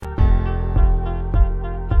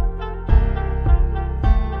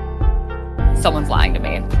Someone's lying to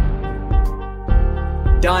me.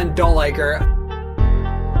 Done. Don't like her.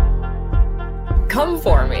 Come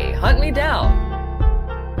for me. Hunt me down.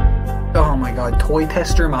 Oh my god, toy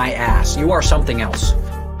tester my ass. You are something else.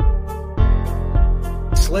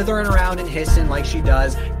 Slithering around and hissing like she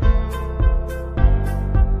does.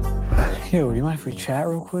 Yo, do you mind if we chat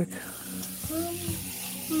real quick?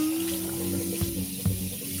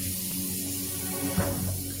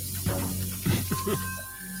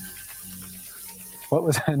 What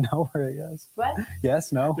was that? No or yes? What?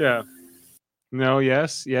 Yes, no? Yeah. No,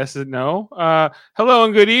 yes. Yes, no. Hello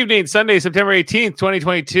and good evening. Sunday, September 18th,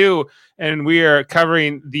 2022. And we are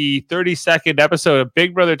covering the 32nd episode of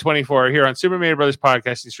Big Brother 24 here on Super Mario Brothers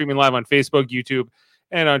Podcast, streaming live on Facebook, YouTube,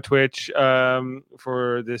 and on Twitch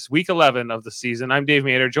for this week 11 of the season. I'm Dave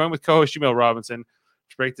Mader, joined with co-host Jamil Robinson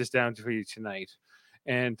to break this down for you tonight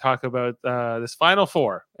and talk about this final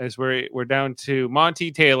four as we're down to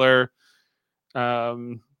Monty, Taylor,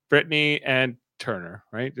 Brittany, and Turner,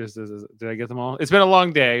 right? Did I get them all? It's been a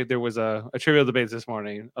long day. There was a trivial debate this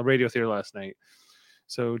morning, a radio theater last night.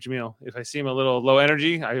 So, Jamil, if I seem a little low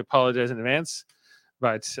energy, I apologize in advance.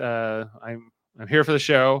 But I'm here for the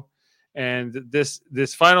show, and this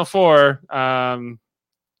final four a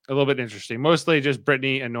little bit interesting. Mostly just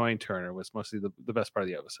Brittany annoying Turner was mostly the best part of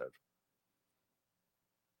the episode.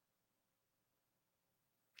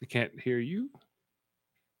 I can't hear you.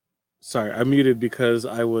 Sorry, I muted because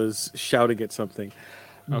I was shouting at something.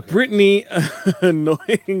 Okay. Brittany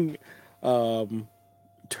annoying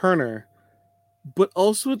Turner, but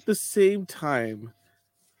also at the same time,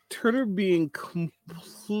 Turner being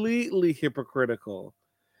completely hypocritical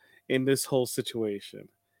in this whole situation,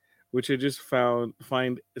 which I just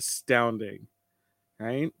find astounding.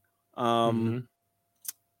 Right?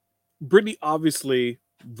 Brittany obviously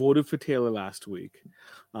voted for Taylor last week,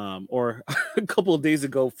 or a couple of days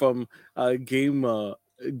ago from game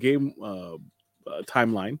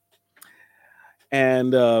timeline,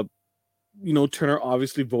 and Turner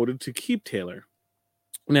obviously voted to keep Taylor.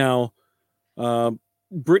 Now,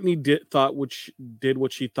 Brittany did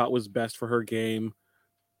what she thought was best for her game.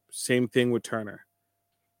 Same thing with Turner.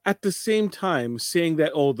 At the same time, saying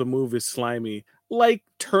that the move is slimy, like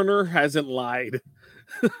Turner hasn't lied.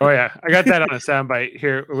 Oh yeah, I got that on a soundbite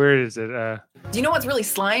here. Where is it? Do you know what's really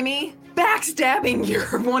slimy?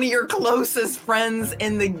 Backstabbing one of your closest friends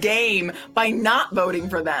in the game by not voting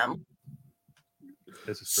for them.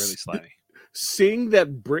 This is really slimy. Saying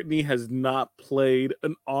that Brittany has not played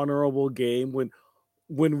an honorable game when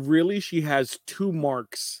really she has 2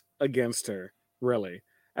 marks against her, really.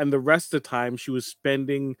 And the rest of the time she was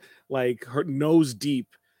spending like her nose deep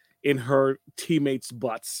in her teammates'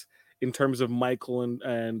 butts in terms of Michael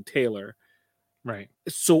and Taylor. Right.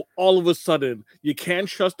 So all of a sudden, you can't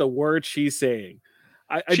trust a word she's saying.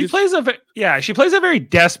 She plays a very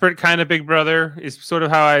desperate kind of Big Brother is sort of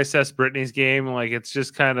how I assess Brittany's game. Like it's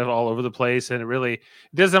just kind of all over the place, and it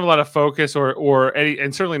doesn't have a lot of focus or any,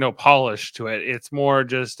 and certainly no polish to it. It's more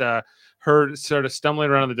just her sort of stumbling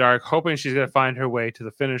around in the dark, hoping she's going to find her way to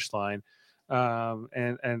the finish line.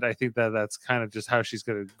 And I think that's kind of just how she's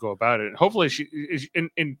going to go about it. And hopefully she's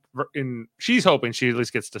hoping she at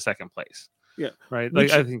least gets to second place. Yeah. Right.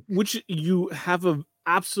 Which you have a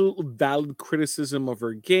absolute valid criticism of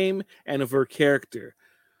her game and of her character.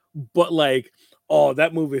 But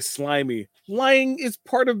that move is slimy. Lying is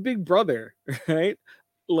part of Big Brother, right?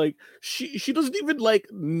 Like she doesn't even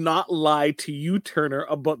not lie to you, Turner,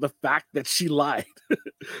 about the fact that she lied.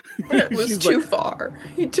 It was too far.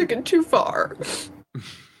 He took it too far.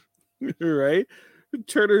 Right?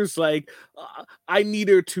 Turner's like, I need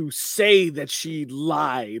her to say that she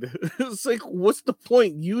lied. It's like, what's the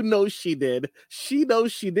point? You know she did. She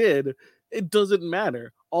knows she did. It doesn't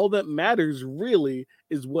matter. All that matters really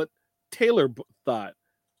is what Taylor thought.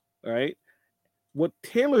 Right? What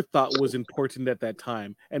Taylor thought was important at that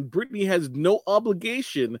time. And Brittany has no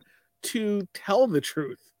obligation to tell the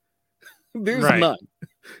truth. There's none.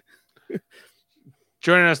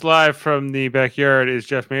 Joining us live from the backyard is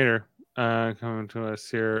Jeff Mader, coming to us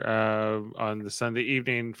here on the Sunday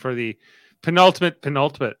evening for the penultimate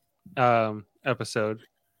episode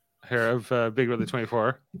here of Big Brother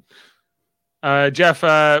 24. Jeff,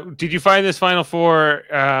 did you find this Final Four?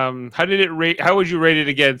 How did it rate? How would you rate it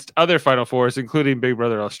against other Final Fours, including Big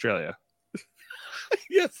Brother Australia?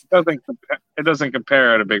 Yes, it doesn't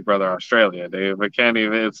compare to Big Brother Australia, Dave. It can't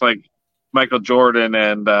even. It's like Michael Jordan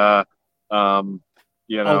and Miller.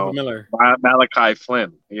 Malachi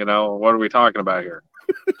Flynn. What are we talking about here?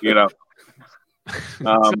 It's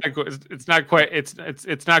not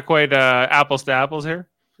quite apples to apples here.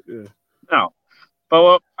 Yeah. No,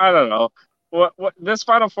 but I don't know. what this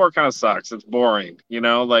Final Four kind of sucks. It's boring,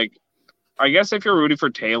 Like, I guess if you're rooting for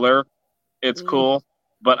Taylor, it's cool.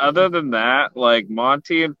 But other than that, like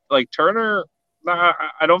Monty and like Turner,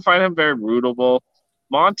 I don't find him very rootable.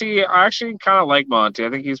 Monty, I actually kind of like Monty. I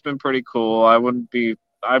think he's been pretty cool. I'd be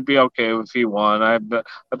okay if he won. I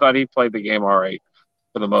thought he played the game all right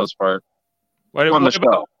for the most part. On the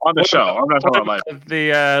show. I'm not talking about life.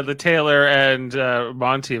 The Taylor and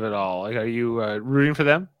Monty of it all. Like, are you rooting for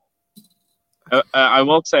them? I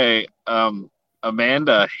will say,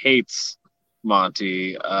 Amanda hates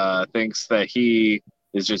Monty. Thinks that he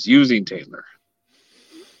is just using Taylor.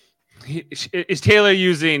 Is Taylor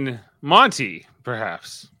using Monty?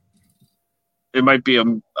 Perhaps it might be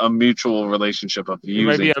a mutual relationship of using. It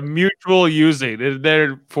might be a mutual using.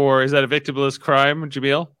 Therefore, is that a victimless crime,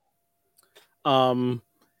 Jamil?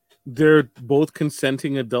 They're both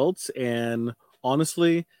consenting adults, and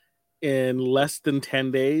honestly, in less than 10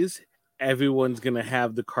 days, everyone's gonna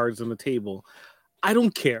have the cards on the table. I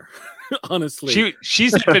don't care, honestly. She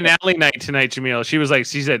said finale night tonight, Jamil.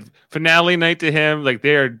 She said finale night to him. Like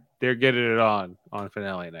they're getting it on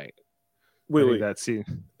finale night. Wait, that scene.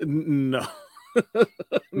 No.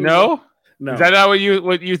 No. No. Is that not what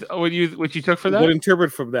you took for that? What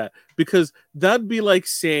interpret from that? Because that'd be like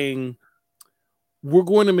saying we're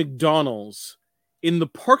going to McDonald's in the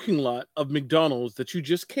parking lot of McDonald's that you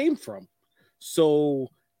just came from. So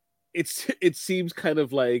it seems kind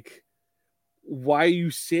of like, why are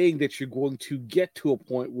you saying that you're going to get to a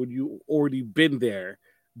point when you already been there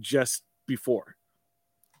just before?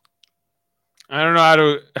 I don't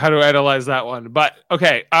know how to analyze that one, but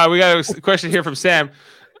okay. We got a question here from Sam.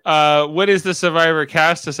 What is the Survivor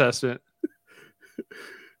cast assessment?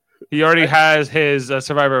 He already has his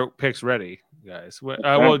Survivor picks ready, guys. Well,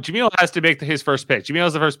 Jamil has to make his first pick. Jamil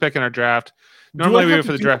is the first pick in our draft. Normally we wait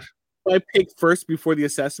for the draft. I pick first before the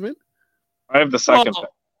assessment. I have the second pick.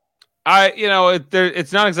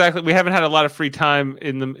 It's not exactly. We haven't had a lot of free time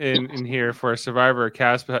in here for a Survivor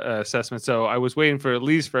cast assessment, so I was waiting for at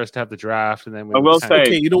least for us to have the draft, and then I will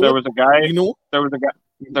say there was a guy.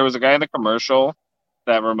 There was a guy in the commercial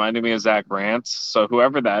that reminded me of Zach Rance. So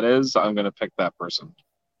whoever that is, I'm going to pick that person.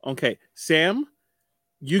 Okay, Sam,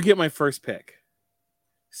 you get my first pick.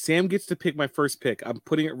 Sam gets to pick my first pick. I'm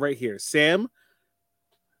putting it right here. Sam,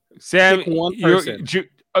 pick one person.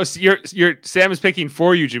 Sam is picking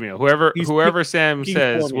for you, Jamil. Whoever Sam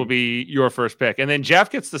says will be your first pick, and then Jeff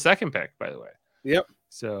gets the second pick. By the way. Yep.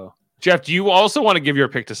 So, Jeff, do you also want to give your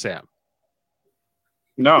pick to Sam?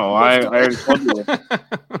 No, I already told you. I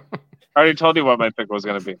already told you what my pick was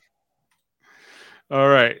going to be. All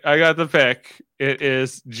right, I got the pick. It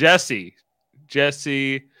is Jesse.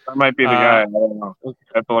 Jesse. That might be the guy. I don't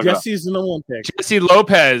know. Jesse's the number one pick. Jesse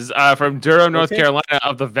Lopez from Durham, North Carolina,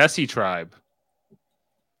 of the Vesey tribe.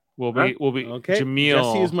 Will be okay. Jamil.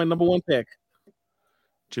 Jesse is my number one pick.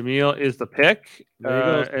 Jamil is the pick. There you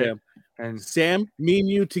go, Sam. And Sam, me and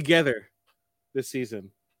you together this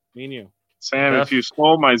season. Me and you. Sam, if you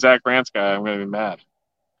stole my Zach Rance guy, I'm going to be mad.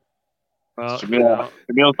 Well,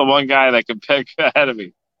 Jamil's the one guy that can pick ahead of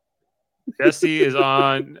me. Jesse is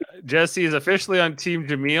officially on Team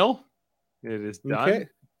Jamil. It is done. Okay.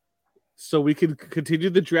 So we can continue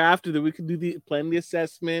the draft, and then we can plan the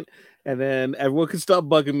assessment, and then everyone can stop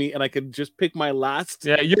bugging me, and I can just pick my last.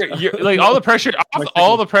 Yeah, you're like all the pressure.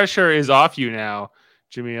 All the pressure is off you now,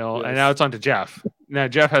 Jamil, yes. And now it's on to Jeff. Now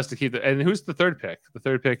Jeff has to keep the. And who's the third pick? The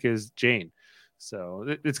third pick is Jane. So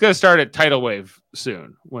it's going to start at tidal wave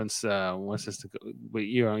soon. Once this,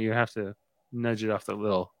 you have to nudge it off the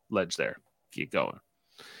little ledge there. Keep going.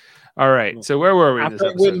 All right. So where were we? After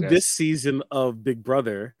I win this season of Big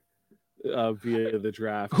Brother via the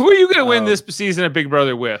draft, who are you going to win this season of Big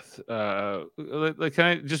Brother with? Can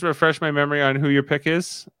I just refresh my memory on who your pick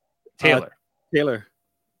is? Taylor. Taylor.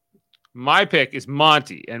 My pick is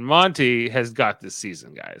Monty, and Monty has got this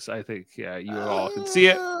season, guys. I think you all can see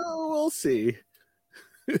it. We'll see.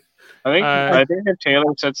 I think if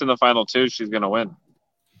Taylor sits in the final two, she's going to win.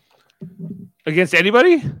 Against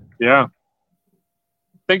anybody? Yeah.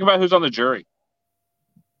 Think about who's on the jury.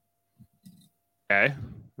 Okay.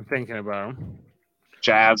 I'm thinking about them.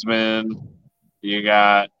 Jasmine. You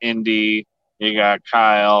got Indy. You got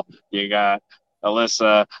Kyle. You got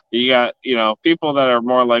Alyssa. You got, people that are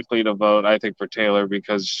more likely to vote, I think, for Taylor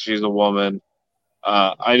because she's a woman.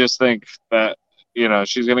 I just think that,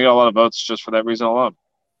 she's going to get a lot of votes just for that reason alone.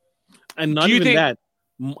 And not even that.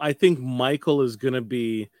 I think Michael is going to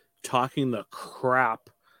be talking the crap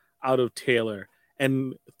out of Taylor.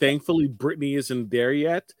 And thankfully, Brittany isn't there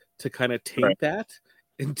yet to kind of taint that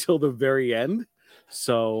until the very end.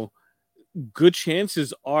 So good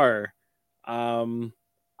chances are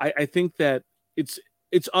I I think that it's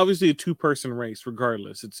obviously a 2-person race.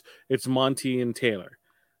 Regardless, it's Monty and Taylor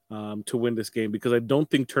to win this game, because I don't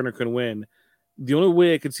think Turner can win. The only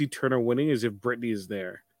way I could see Turner winning is if Brittany is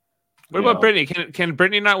there. What about Brittany? Can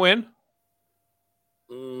Brittany not win?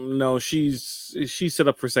 No, she's set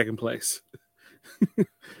up for second place.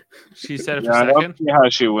 She set it for I don't second. see how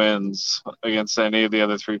she wins against any of the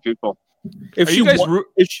other 3 people. If Are she you guys won,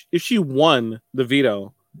 if she won the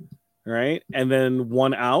veto, right, and then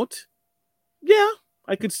won out, yeah,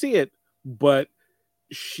 I could see it. But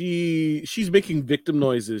she's making victim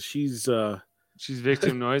noises. She's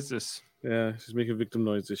victim noises. Yeah, she's making victim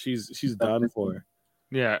noises. She's done for.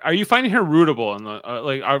 Yeah. Are you finding her rootable? In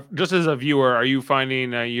the just as a viewer, are you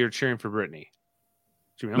finding you're cheering for Brittany?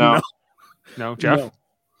 No. No, Jeff.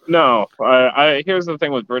 No. I here's the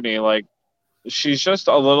thing with Brittany. Like, she's just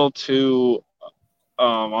a little too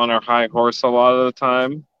on her high horse a lot of the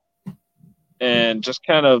time, and just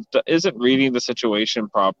kind of isn't reading the situation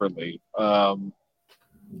properly.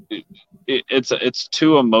 It's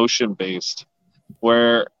too emotion based.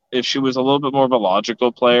 Where if she was a little bit more of a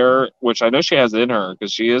logical player, which I know she has in her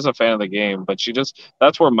because she is a fan of the game, but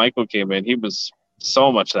that's where Michael came in. He was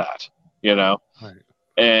so much that,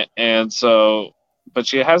 right. And so, but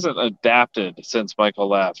she hasn't adapted since Michael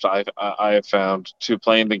left. I have found to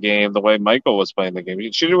playing the game the way Michael was playing the game.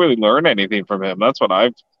 She didn't really learn anything from him. That's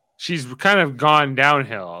what She's kind of gone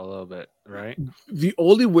downhill a little bit, right? The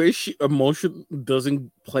only way emotion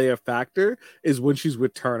doesn't play a factor is when she's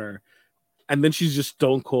with Turner. And then she's just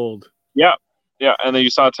stone cold. Yeah. And then you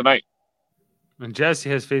saw it tonight. And Jesse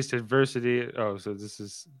has faced adversity. Oh, so this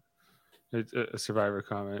is a Survivor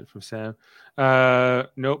comment from Sam.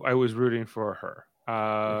 Nope, I was rooting for her.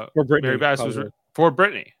 For Brittany, Mary Bass was for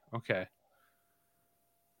Brittany. Okay.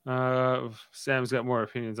 Sam's got more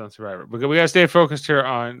opinions on Survivor, but we gotta stay focused here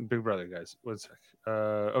on Big Brother, guys. 1 sec.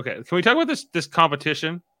 Okay, can we talk about this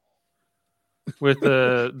competition with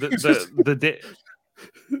the day?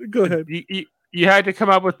 Go ahead. You had to come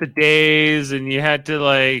up with the days, and you had to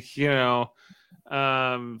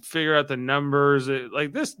figure out the numbers.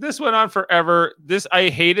 This went on forever. I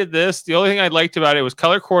hated this. The only thing I liked about it was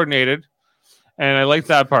color coordinated, and I liked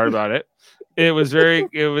that part about it. It was they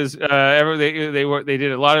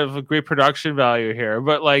did a lot of great production value here,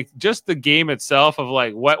 but just the game itself of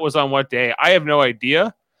what was on what day, I have no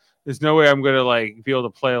idea. There's no way I'm going to be able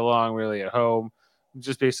to play along really at home.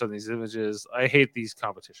 Just based on these images, I hate these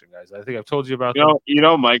competition guys. I think I've told you about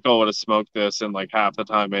them. Michael would have smoked this in half the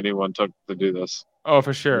time anyone took to do this. Oh,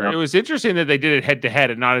 for sure. Yeah. It was interesting that they did it head to head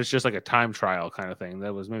and not as just a time trial kind of thing.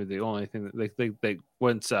 That was maybe the only thing that they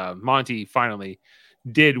once Monty finally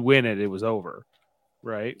did win it was over,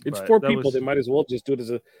 right? It's 4 people. They might as well just do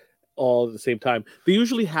it all at the same time. They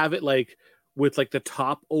usually have it with the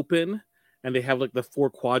top open, and they have the 4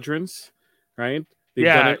 quadrants, right? They've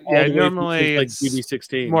done it normally it's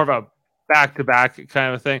BB16. More of a back-to-back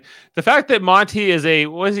kind of thing. The fact that Monty is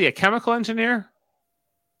was he a chemical engineer?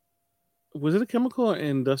 Was it a chemical or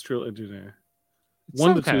industrial engineer?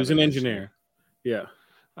 One of the two is an engineer. Yeah.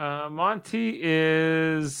 Monty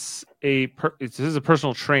is a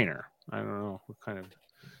personal trainer. I don't know what kind of.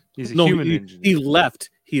 He's a human engineer.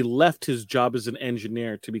 He left his job as an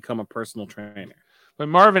engineer to become a personal trainer. But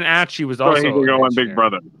Marvin Atchie was also. He could go on Big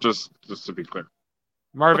Brother. Just to be clear.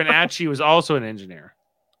 Marvin Atchie was also an engineer.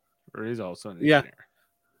 Or he's also an engineer. Yeah.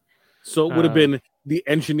 So it would have been the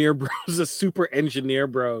engineer bros, the super engineer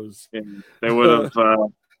bros. Yeah, they would have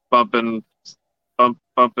bumping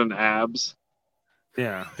abs.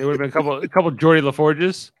 Yeah. They would have been a couple Geordie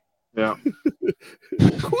LaForges. Yeah.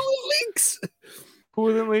 Coolant leaks.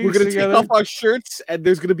 Coolant leaks. We're gonna take off our shirts, and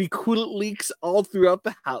there's gonna be coolant leaks all throughout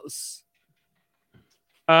the house.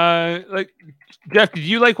 Jeff, did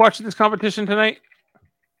you like watching this competition tonight?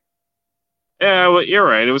 Yeah, well, you're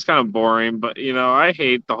right. It was kind of boring, but I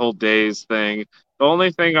hate the whole days thing. The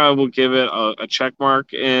only thing I will give it a check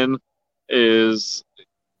mark in is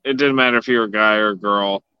it didn't matter if you're a guy or a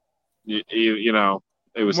girl. It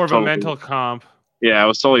was more of a mental comp. Yeah, it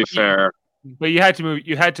was totally fair. But you had to move.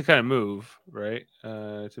 You had to kind of move, right?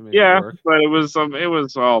 To make it work. But it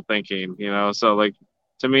was all thinking, So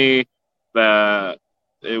to me, that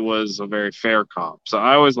it was a very fair comp. So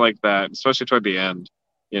I always like that, especially toward the end,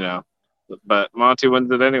 But Monty wins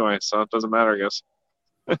it anyway, so it doesn't matter, I guess.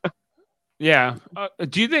 Yeah.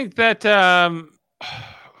 Do you think that?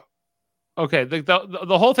 Okay,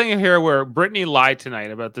 the whole thing here where Brittany lied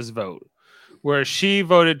tonight about this vote, where she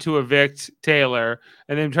voted to evict Taylor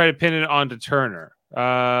and then tried to pin it onto Turner,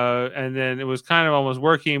 and then it was kind of almost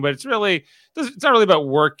working, but it's not really about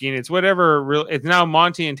working. It's whatever. It's now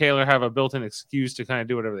Monty and Taylor have a built-in excuse to kind of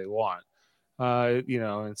do whatever they want.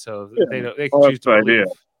 And so Yeah. they can Well, choose that's to the believe.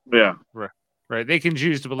 idea. Yeah. Right. They can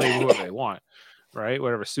choose to believe whoever they want, right?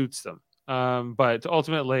 Whatever suits them. But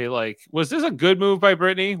ultimately, like, was this a good move by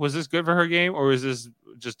Brittany? Was this good for her game, or was this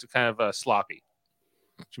just kind of sloppy?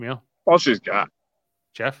 Jamil? All she's got.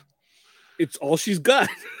 Jeff? It's all she's got.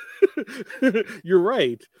 You're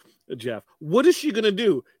right, Jeff. What is she gonna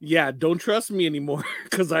do? Yeah, don't trust me anymore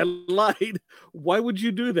because I lied. Why would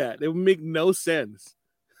you do that? It would make no sense.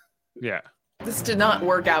 Yeah. This did not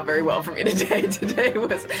work out very well for me today. Today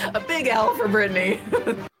was a big L for Brittany.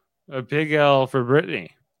 A big L for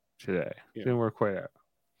Brittany today. Yeah. Didn't work quite out.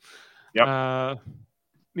 Yep.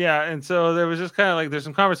 Yeah, and so there was just kind of like there's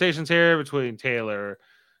some conversations here between Taylor.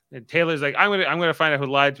 And Taylor's like, I'm gonna find out who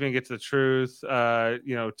lied to me and get to the truth.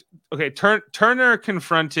 Turner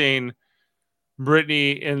confronting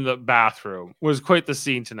Brittany in the bathroom was quite the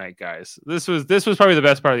scene tonight, guys. This was probably the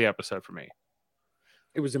best part of the episode for me.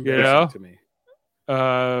 It was embarrassing to me.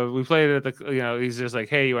 We played it at the, he's just like,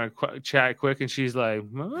 hey, you want to chat quick? And she's like,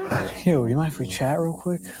 what? Yo, you mind if we chat real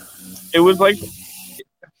quick? It was like, you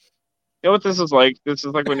know what this is like? This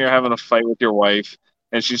is like when you're having a fight with your wife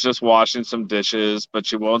and she's just washing some dishes, but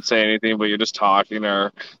she won't say anything, but you're just talking to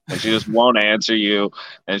her and she just won't answer you.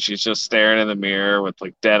 And she's just staring in the mirror with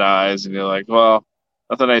like dead eyes. And you're like, well,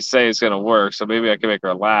 nothing I say is going to work. So maybe I can make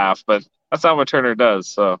her laugh, but that's not what Turner does.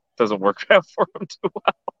 So it doesn't work out for him too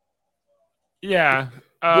well. Yeah.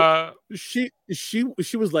 She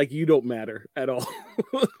was like, you don't matter at all.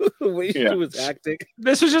 The way she was acting.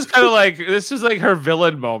 This was just kind of like her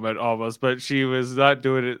villain moment almost, but she was not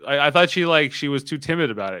doing it. I thought she was too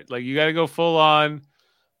timid about it. Like, you got to go full on.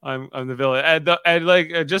 I'm the villain,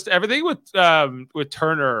 and just everything with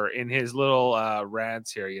Turner in his little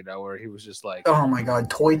rants here, where he was just like, Oh my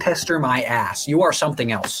God, toy tester my ass. You are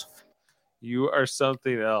something else. You are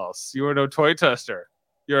something else. You are no toy tester.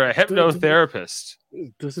 You're a hypnotherapist.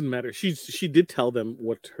 It doesn't matter. She did tell them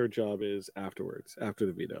what her job is afterwards, after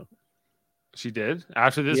the veto. She did?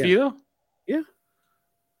 After this veto? Yeah.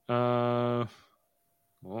 Well,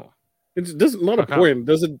 It doesn't not important.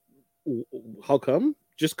 Doesn't how come?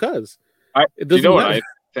 Just cause. It doesn't what matter.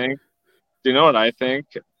 I think? Do you know what I think?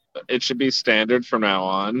 It should be standard from now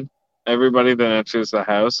on. Everybody that enters the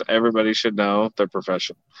house, everybody should know their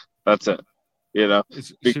profession. That's it.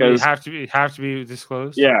 Because have to be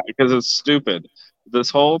disclosed. Yeah, because it's stupid. This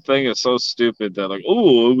whole thing is so stupid that like,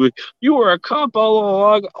 oh, you were a cop all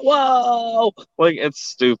along. Whoa, like it's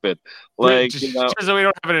stupid. Like, just so we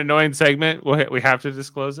don't have an annoying segment, we have to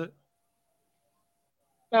disclose it.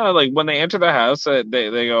 No, like when they enter the house, they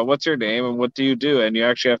go, "What's your name and what do you do?" And you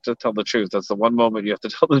actually have to tell the truth. That's the one moment you have to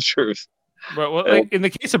tell the truth. But like, in the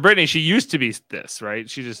case of Brittany, she used to be this, right?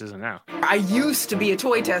 She just isn't now. I used to be a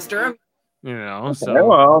toy tester. So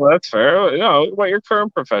well, that's fair. What your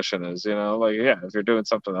current profession is. If you're doing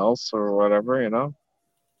something else or whatever,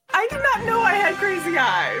 I did not know I had crazy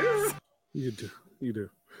eyes. You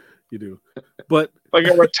do. But like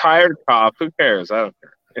a retired cop, who cares? I don't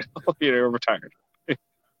care. You're retired.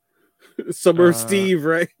 Summer Steve,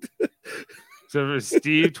 right? Summer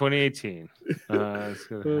Steve, 2018. It's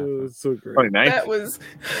so great. 2019.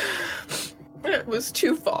 That was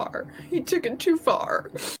too far. He took it too far.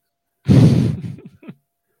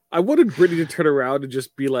 I wanted Brittany to turn around and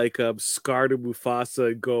just be like Scar to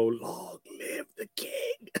Mufasa and go, "Long live the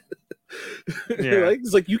king." Yeah.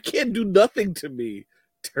 It's like, you can't do nothing to me,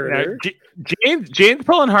 Turner. Jane's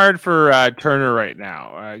pulling hard for Turner right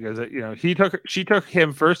now because she took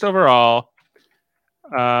him first overall.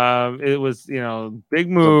 It was big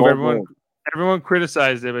move. Everyone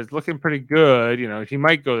criticized him. It's looking pretty good. He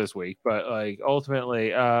might go this week, but like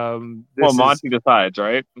ultimately, Monty decides,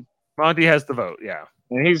 right? Monty has the vote. Yeah.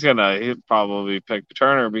 And he'll probably pick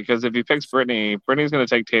Turner because if he picks Brittany, Brittany's going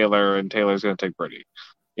to take Taylor and Taylor's going to take Brittany.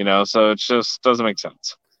 So it just doesn't make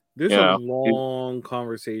sense. There's a long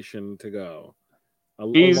conversation to go.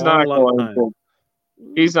 He's not going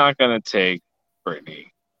to take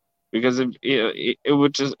Brittany because it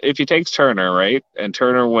would just, if he takes Turner, right, and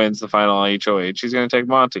Turner wins the final HOH, he's going to take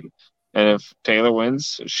Monty. And if Taylor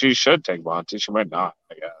wins, she should take Monty. She might not,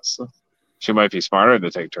 I guess. She might be smarter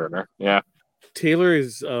to take Turner. Yeah. Taylor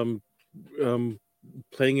is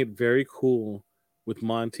playing it very cool with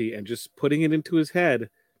Monty and just putting it into his head.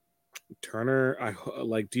 Turner,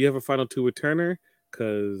 do you have a final two with Turner?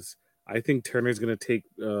 Because I think Turner's going to take.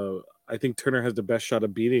 I think Turner has the best shot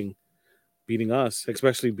of beating us,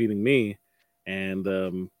 especially beating me.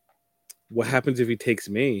 And what happens if he takes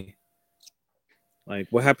me? Like,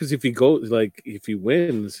 what happens if he goes? Like, if he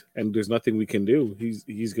wins and there's nothing we can do, he's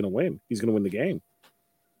going to win. He's going to win the game.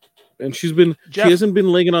 And she hasn't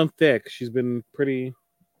been laying it on thick. She's been pretty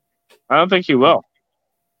I don't think he will.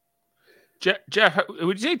 Jeff,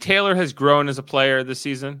 would you say Taylor has grown as a player this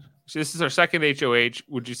season? So this is our second HOH.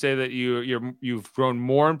 Would you say that you've grown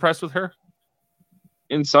more impressed with her?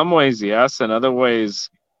 In some ways, yes. In other ways,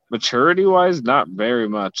 maturity-wise, not very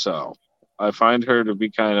much so. I find her to be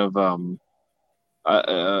kind of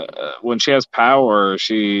when she has power,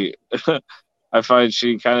 I find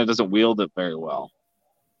she kind of doesn't wield it very well.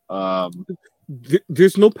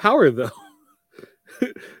 There's no power though.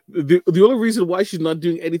 The only reason why she's not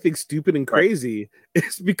doing anything stupid and crazy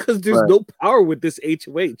is because there's no power with this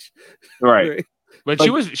HOH. Right. But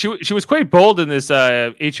like, she was quite bold in this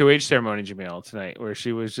HOH ceremony, Jamil, tonight, where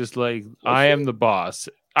she was just like, "I am the boss."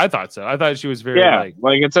 I thought so. I thought she was very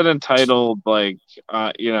like it's an entitled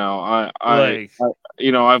I've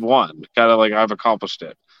won, kind of like I've accomplished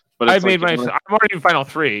it. But I'm already in final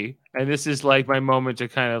 3, and this is like my moment to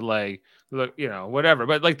kind of like look, whatever.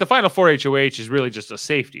 But like the final 4 HOH is really just a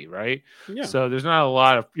safety, right? Yeah. So there's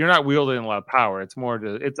not you're not wielding a lot of power. It's more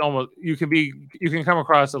it's almost you can come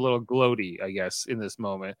across a little gloaty, I guess, in this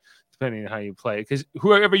moment, depending on how you play. Because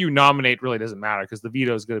whoever you nominate really doesn't matter, because the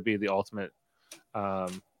veto is going to be the ultimate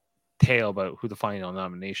tale about who the final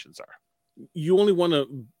nominations are. You only want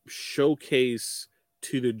to showcase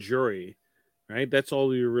to the jury, right? That's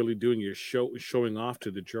all you're really doing. You're showing off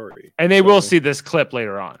to the jury, and they will see this clip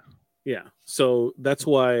later on. Yeah, so that's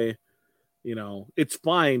why it's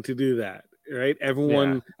fine to do that, right?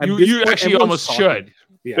 Everyone, you actually almost talking. Should.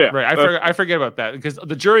 Yeah, right. I forget about that, because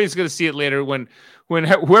the jury is going to see it later when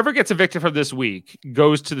whoever gets evicted from this week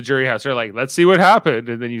goes to the jury house. They're like, "Let's see what happened,"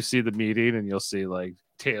 and then you see the meeting, and you'll see like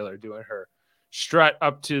Taylor doing her strut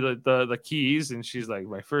up to the keys, and she's like,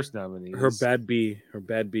 "My first nominee." Her bad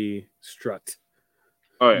B strut.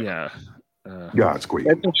 Oh yeah. God's queen.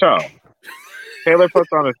 It's a show. Taylor puts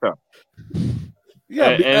on a show. Yeah,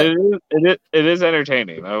 and it is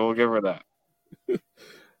entertaining. I will give her that.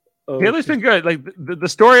 Taylor's been good. Like the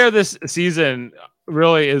story of this season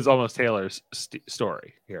really is almost Taylor's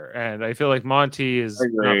story here, and I feel like Monty is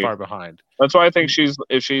not far behind. That's why I think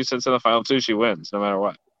if she sits in the final 2, she wins no matter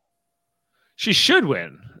what. She should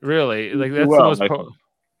win, really. Like that's the most, so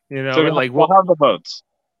like we'll have the votes.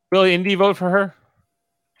 Will Indy vote for her?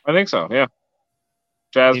 I think so. Yeah,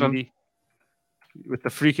 Jasmine Indy, with the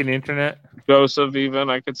freaking internet. Joseph, even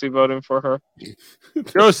I could see voting for her.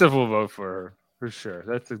 Joseph will vote for her. For sure.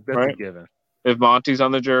 That's a given. If Monty's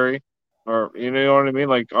on the jury, or you know what I mean?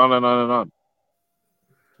 Like on and on and on.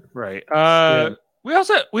 Right. We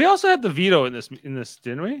also had the veto in this,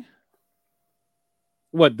 didn't we?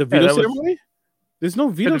 What, the veto ceremony? There's no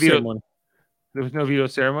veto ceremony. There was no veto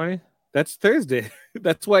ceremony? That's Thursday.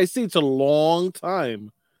 That's why I see it's a long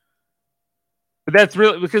time. But that's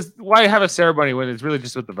really because why have a ceremony when it's really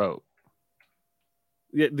just with the vote?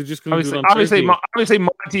 Yeah, they're just going to do it on obviously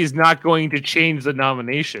Monty is not going to change the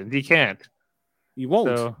nomination. He can't. He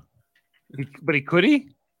won't. So, but could he?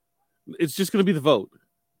 It's just going to be the vote.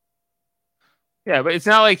 Yeah, but it's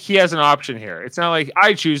not like he has an option here. It's not like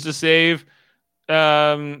I choose to save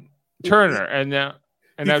Turner, and now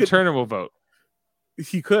Turner will vote.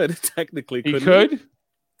 He could technically. He could.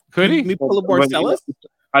 Could he? Marcellus?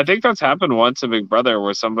 I think that's happened once in Big Brother,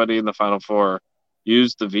 where somebody in the final 4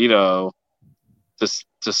 used the veto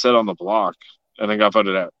to sit on the block and then got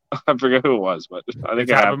voted out. I forget who it was, but I think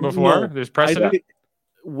it happened before. No, there's precedent.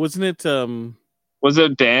 Wasn't it? Was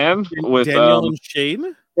it Dan with Danielle and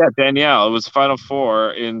Shane? Yeah, Danielle. It was final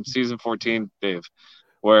 4 in season 14, Dave,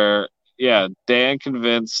 where Dan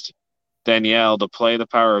convinced Danielle to play the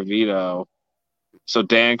power of veto, so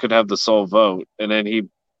Dan could have the sole vote, and then he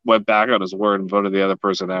went back on his word and voted the other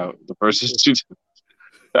person out. The person,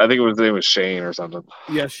 I think his name was Shane or something.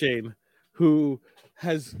 Yeah, Shane, who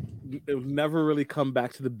has never really come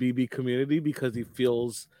back to the BB community because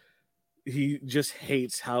he just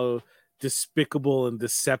hates how despicable and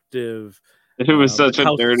deceptive. It was such a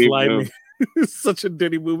dirty move. Such a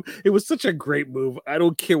dirty move. It was such a great move. I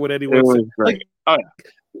don't care what anyone says. Like,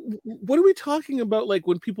 what are we talking about? Like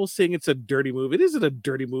when people saying it's a dirty move, it isn't a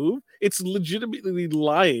dirty move. It's legitimately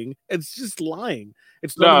lying. It's just lying.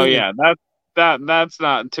 It's not. That's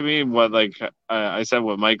not to me. What I said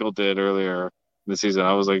what Michael did earlier in the season.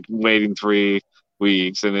 I was like waiting 3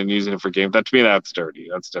 weeks and then using it for game. That to me, that's dirty.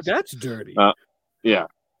 That's different. That's dirty. Yeah,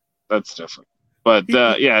 that's different. But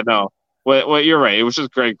no. Well, you're right. It was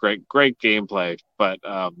just great gameplay. But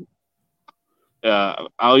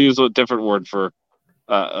I'll use a different word for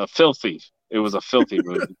filthy. It was a filthy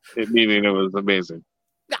move, meaning it was amazing.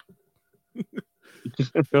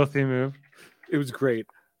 Filthy move. It was great.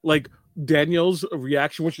 Like Danielle's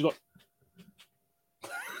reaction when she's like,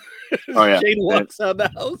 Oh, yeah. Shane walks out of the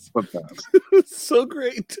house. What's that? So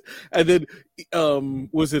great. And then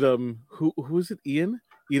was it who was it? Ian?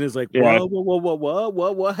 Ian is like, Yeah.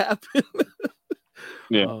 what happened?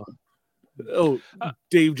 Yeah.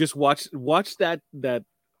 Dave, just watch that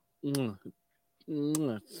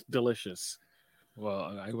it's delicious.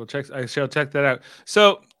 Well, I shall check that out.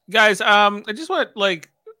 So, guys, I just want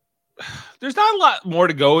there's not a lot more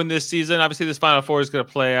to go in this season. Obviously, this Final Four is going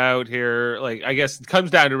to play out here. Like, I guess it comes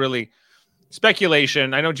down to really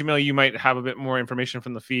speculation. I know, Jamil, you might have a bit more information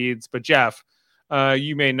from the feeds, but Jeff,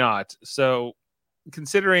 you may not. So,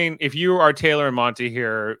 considering if you are Taylor and Monty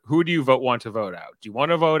here, who do you want to vote out? Do you want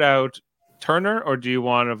to vote out Turner or do you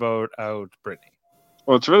want to vote out Brittany?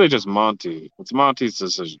 Well, it's really just Monty. It's Monty's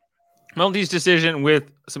decision. Monty's decision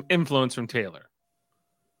with some influence from Taylor.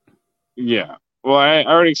 Yeah. Well, I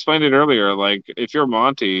already explained it earlier. Like, if you're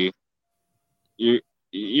Monty,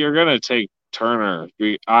 you're gonna take Turner.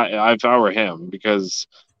 If I were him, because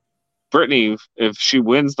Brittany, if she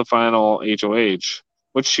wins the final HOH,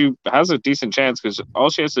 which she has a decent chance, because all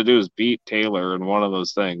she has to do is beat Taylor in one of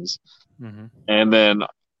those things, and then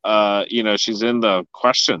she's in the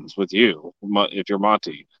questions with you if you're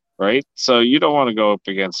Monty, right? So you don't want to go up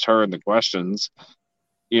against her in the questions.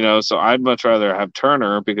 So I'd much rather have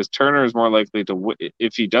Turner, because Turner is more likely to,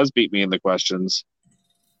 if he does beat me in the questions,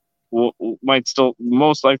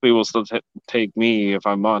 most likely will still take me if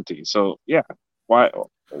I'm Monty. So yeah, why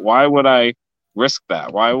would I risk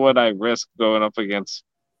that? Why would I risk going up against?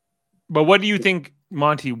 But what do you think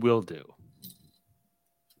Monty will do?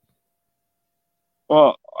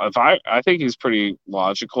 Well, I think he's pretty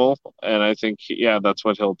logical, and I think that's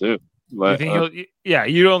what he'll do. You think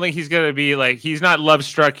you don't think he's gonna be like, he's not love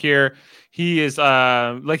struck here. He is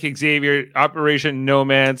like Xavier, Operation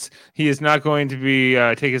Nomance. He is not going to be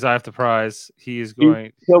take his eye off the prize. He is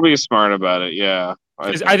going. He'll be smart about it. Yeah,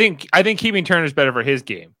 I think keeping Turner is better for his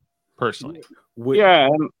game, personally. Yeah,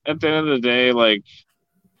 and at the end of the day, like,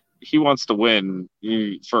 he wants to win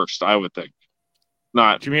first. I would think.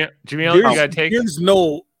 Not Jamil, you gotta take. There's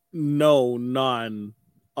no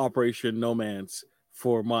non-Operation Nomance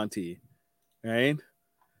for Monty, right?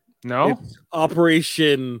 No, it's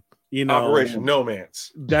Operation. Operation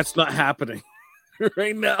Nomance. That's not happening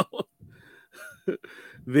right now.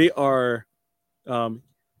 They are,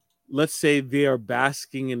 let's say, they are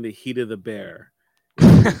basking in the heat of the bear.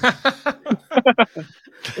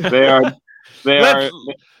 They are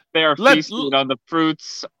feasting on the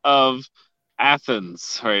fruits of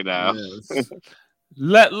Athens right now. Yes.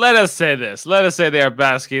 Let us say this. Let us say they are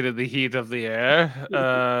basking in the heat of the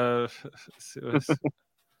air.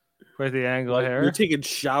 Where's the angle here? They're taking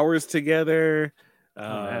showers together.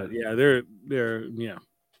 They're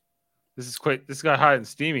This got hot and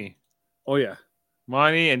steamy. Oh yeah,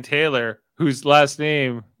 Monty and Taylor, whose last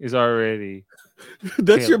name is already.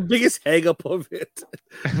 That's Taylor. Your biggest hang up of it.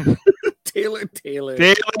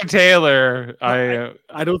 Taylor.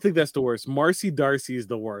 I don't think that's the worst. Marcy Darcy is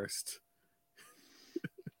the worst.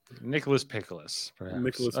 Nicholas Pickles,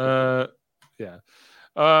 perhaps. Yeah.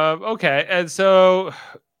 Okay, and so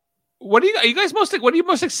what are you guys most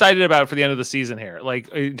excited about for the end of the season here? Like,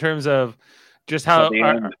 in terms of just how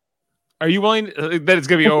are you willing that it's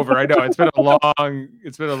going to be over? I know it's been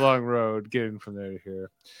a long road getting from there to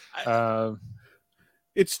here.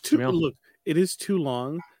 It's too look. It is too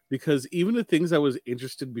long, because even the things I was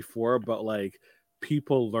interested before about, like,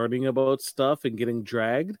 people learning about stuff and getting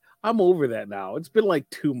dragged, I'm over that now. It's been like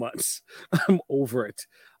 2 months. I'm over it.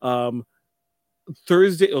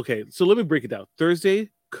 Thursday. Okay, so let me break it down. Thursday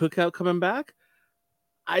cookout coming back.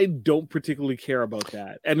 I don't particularly care about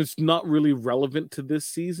that, and it's not really relevant to this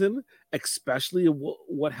season, especially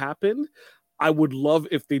what happened. I would love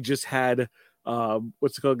if they just had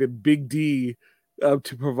Big D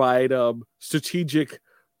to provide strategic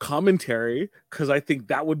commentary, because I think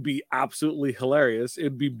that would be absolutely hilarious.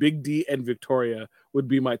 It'd be Big D and Victoria would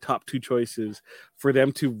be my top two choices for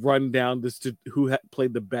them to run down who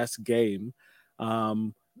played the best game,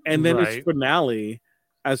 and then it's finale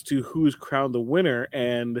as to who's crowned the winner.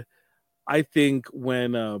 And I think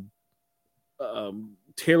when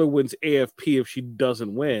Taylor wins AFP, if she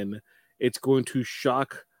doesn't win, it's going to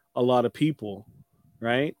shock a lot of people,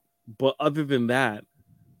 right? But other than that,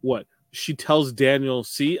 what? She tells Daniel,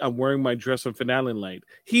 see, I'm wearing my dress on finale night.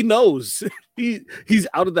 He knows. He's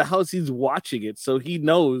out of the house. He's watching it. So he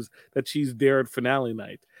knows that she's there at finale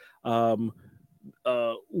night.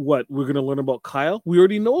 What? We're going to learn about Kyle? We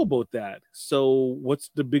already know about that. So what's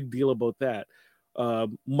the big deal about that?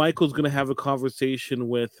 Michael's going to have a conversation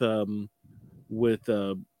with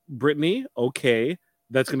Brittany. Okay.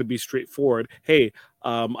 that's going to be straightforward. Hey,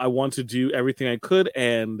 I want to do everything I could,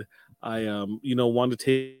 and I want to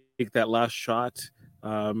take that last shot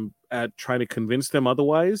at trying to convince them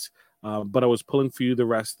otherwise, but I was pulling for you the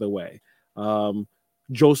rest of the way.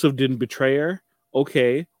 Joseph didn't betray her.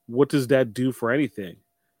 Okay, what does that do for anything?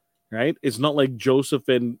 Right? It's not like Joseph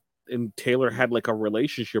and Taylor had like a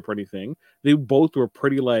relationship or anything. They both were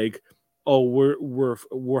pretty like, oh,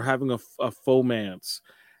 we're having a fomance,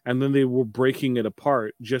 and then they were breaking it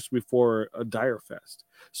apart just before a Dire Fest.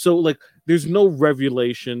 So like, there's no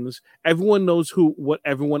revelations. Everyone knows what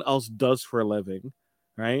everyone else does for a living,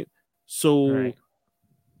 right? So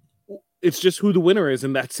it's just who the winner is,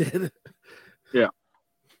 and that's it. Yeah.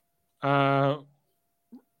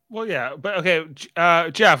 Well, yeah, but okay,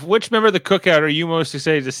 Jeff, which member of the Cookout are you most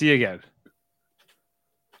excited to see again?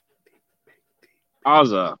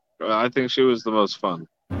 Azza. I think she was the most fun.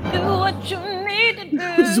 Do what you need to do.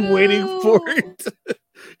 I was waiting for it.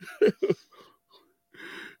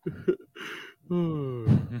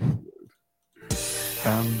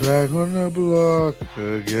 I'm back on the block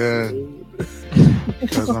again.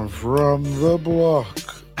 Because I'm from the block.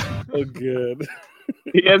 Oh, good.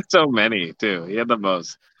 He had so many, too. He had the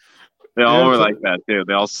most. They all were like that, too.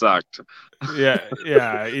 They all sucked. Yeah.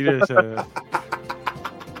 He just.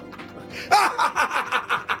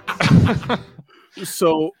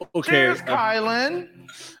 So, okay. Cheers, Kylan.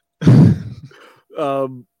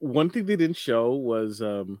 One thing they didn't show was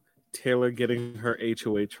Taylor getting her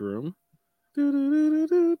HOH room.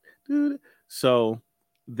 So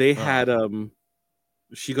they had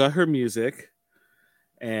she got her music,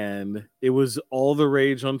 and it was all the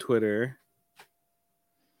rage on Twitter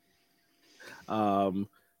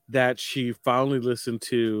that she finally listened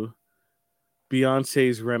to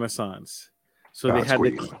Beyonce's Renaissance. So they had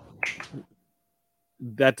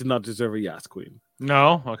that did not deserve a Yas Queen.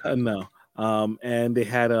 No, okay. No. And they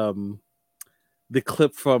had the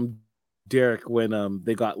clip from Derek when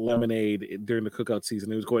they got lemonade during the cookout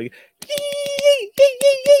season. It was going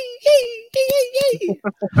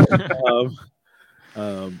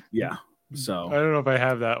yeah. So I don't know if I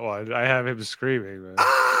have that one. I have him screaming.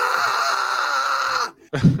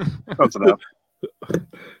 Close enough.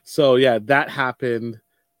 So yeah, that happened.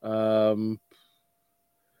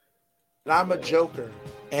 I'm a joker,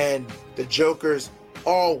 and the jokers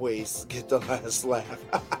always get the last laugh.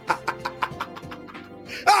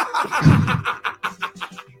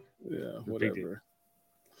 Yeah, whatever.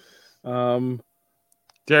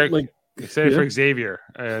 Derek, like, excited for Xavier.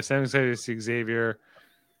 Sam excited to see Xavier.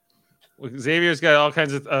 Well, Xavier's got all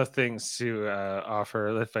kinds of things to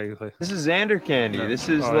offer. This is Xander Candy. No. This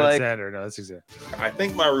is that's Xander. No, that's Xavier. I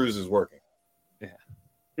think my ruse is working. Yeah.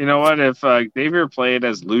 You know what? If Xavier played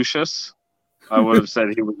as Lucius, I would have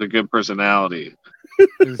said he was a good personality.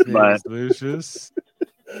 His name is Lucius.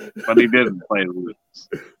 But he didn't play Lucius.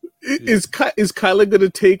 Is Kyla going to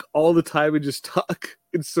take all the time and just talk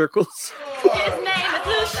in circles? His name is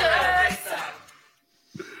Lucius.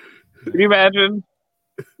 Can you imagine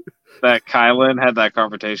that Kylan had that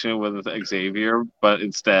confrontation with Xavier, but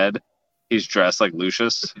instead he's dressed like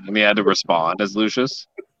Lucius and he had to respond as Lucius?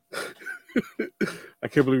 I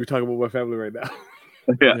can't believe you're talking about my family right now.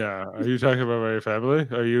 Yeah. Are you talking about my family?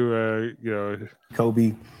 Are you,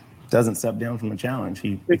 Kobe doesn't step down from the challenge.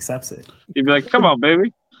 He accepts it. He'd be like, come on,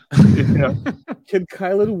 baby. Yeah. Can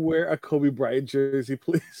Kylan wear a Kobe Bryant jersey,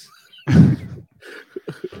 please?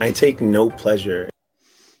 I take no pleasure.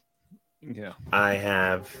 Yeah. I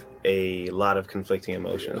have a lot of conflicting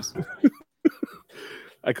emotions.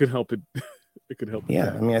 I could help it. I could help it.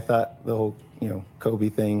 Yeah, I mean, I thought the whole, Kobe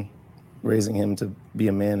thing, raising him to be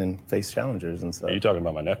a man and face challengers and stuff. Are you talking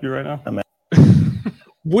about my nephew right now?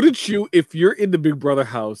 Wouldn't you, if you're in the Big Brother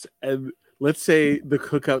house and let's say the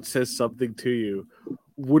cookout says something to you,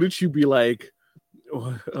 wouldn't you be like,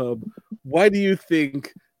 why do you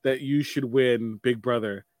think that you should win Big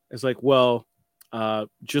Brother? It's like, well,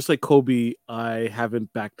 just like Kobe, I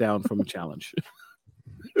haven't backed down from a challenge.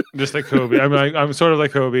 Just like Kobe. I'm sort of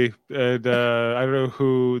like Kobe. And I don't know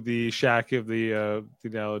who the Shaq of the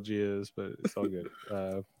analogy is, but it's all good.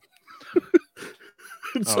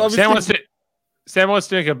 Sam wants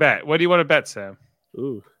to make a bet. What do you want to bet, Sam?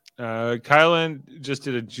 Ooh. Kylan just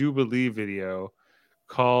did a Jubilee video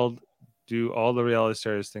called "Do All the Reality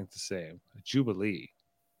Stars Think the Same?" A Jubilee.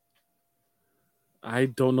 I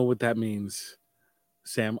don't know what that means,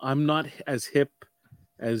 Sam. I'm not as hip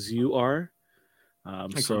as you are.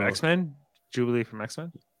 From X-Men? Jubilee from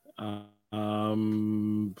X-Men? I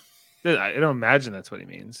don't imagine that's what he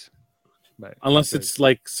means. But unless it's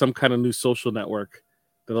like some kind of new social network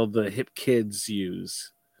that all the hip kids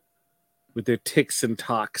use with their ticks and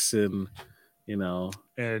talks and you know,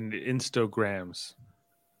 and Instagrams.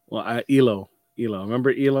 Well, Elo.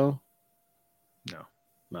 Remember Elo?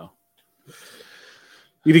 No.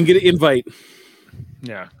 You didn't get an invite.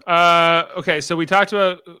 Yeah. Okay. So we talked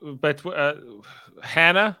about, but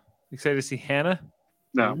Hannah. Excited to see Hannah.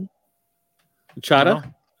 No.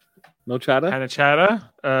 Chata? No Chata? Hannah Chata.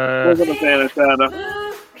 Wasn't a fan of Chata.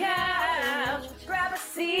 Move couch, grab a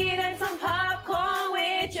seat and some popcorn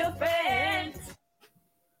with your friends.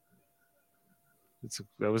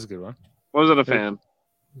 That was a good one. Wasn't a fan.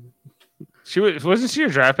 Wasn't she a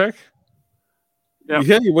draft pick? Yeah,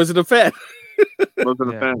 he wasn't a fan.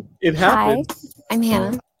 Wasn't a fan. It happened. Hi, I'm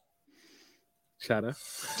Hannah. Chata.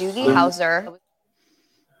 Doogie Howser.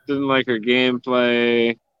 Didn't like her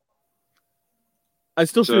gameplay. I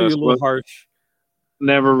still feel you a little harsh.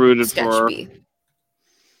 Never rooted for her. Sketchy.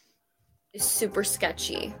 Super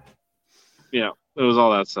sketchy. Yeah, it was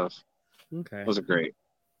all that stuff. Okay. It wasn't great.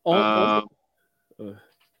 Yeah.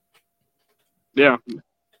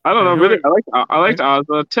 I don't know. Really, I liked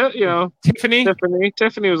Ozma. Tiffany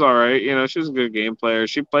was all right. You know, she was a good game player.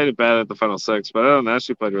 She played it bad at the final six, but other than that,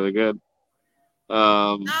 she played really good.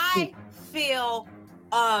 I feel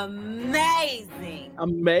amazing.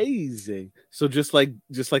 Amazing. So just like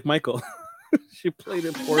Michael, she played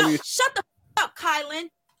it poorly. No, shut the f up, Kylan.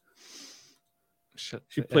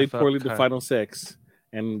 She played poorly the final six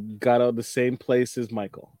and got out the same place as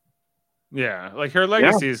Michael. Yeah, like her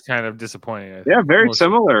legacy is kind of disappointing. I think, very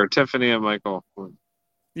similar, Tiffany and Michael.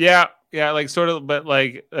 Yeah, like sort of, but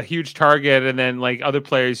like a huge target, and then like other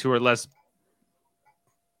players who are less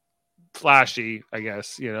flashy, I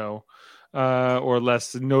guess, you know, or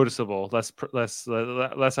less noticeable, less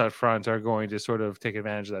out front, are going to sort of take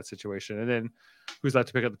advantage of that situation. And then who's left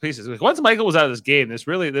to pick up the pieces? Like, once Michael was out of this game, this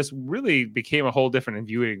really became a whole different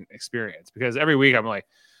viewing experience, because every week I'm like,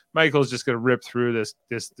 Michael's just going to rip through this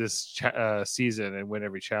season and win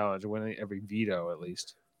every challenge, win every veto at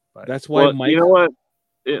least. But that's why you know what?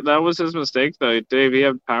 That was his mistake, though. Dave, he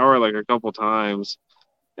had power like a couple times,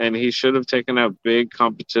 and he should have taken out big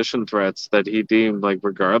competition threats that he deemed like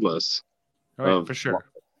regardless. For sure.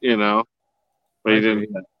 You know, but he didn't.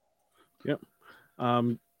 Yep.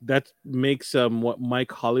 That makes what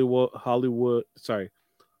Mike Hollywood. Sorry,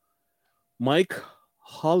 Mike.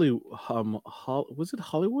 Was it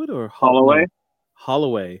Hollywood or Holloway?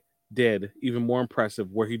 Holloway did even more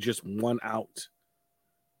impressive, where he just won out.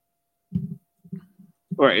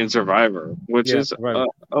 Or in Survivor, which is a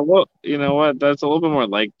little, you know what? That's a little bit more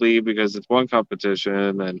likely because it's one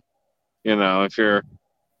competition, and you know, if you're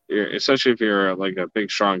especially if you're like a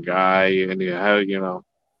big strong guy and you have, you know,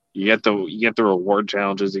 you get the reward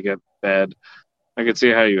challenges, you get fed. I could see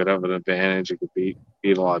how you would have an advantage. You could beat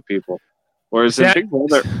a lot of people. Whereas in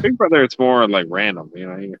Big Brother, it's more like random, you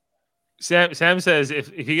know. Sam says if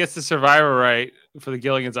he gets the Survivor right for the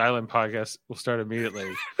Gilligan's Island podcast, we'll start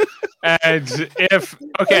immediately. And if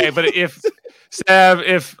Sam,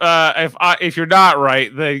 if you're not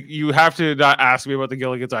right, then you have to not ask me about the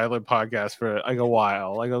Gilligan's Island podcast for like a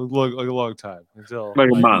while, like a long time, until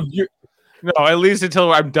like a month. No, at least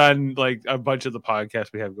until I'm done like a bunch of the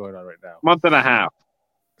podcasts we have going on right now. Month and a half.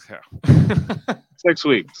 Yeah. 6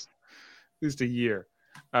 weeks. At least a year.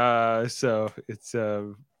 So it's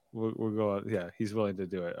we're going. Yeah, he's willing to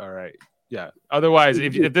do it. All right. Yeah. Otherwise,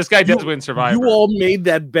 if this guy does win Survivor, you all made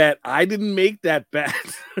that bet. I didn't make that bet.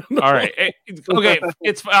 No. All right. Okay.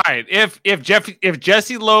 It's fine. If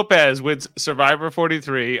Jesse Lopez wins Survivor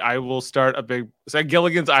 43, I will start a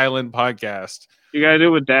Gilligan's Island podcast. You gotta do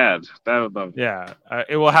it with Dad. Dad would love it. Yeah,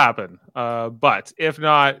 it will happen. But if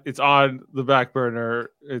not, it's on the back burner.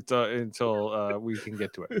 It's until we can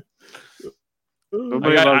get to it.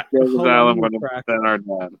 Nobody loves Gilligan's Island more than our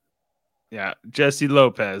dad. Yeah, Jesse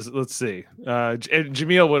Lopez. Let's see. And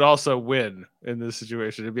Jamil would also win in this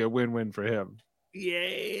situation. It'd be a win-win for him.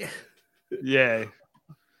 Yay!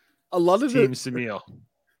 A lot of Team Samil.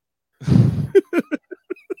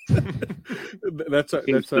 That's our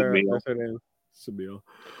name. Samil.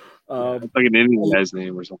 It's like an Indian guy's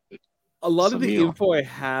name or something. A lot of the info I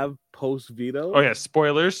have post veto. Oh yeah,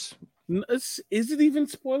 spoilers. Is it even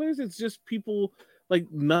spoilers? It's just people like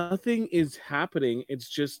nothing is happening. It's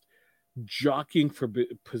just jockeying for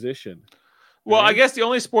position. Well, I guess the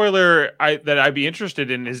only spoiler that I'd be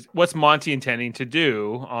interested in is what's Monty intending to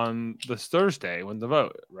do on this Thursday when the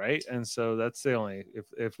vote, right? And so that's the only.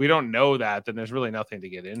 If we don't know that, then there's really nothing to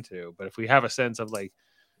get into. But if we have a sense of like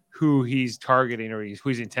who he's targeting or who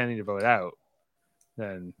he's intending to vote out,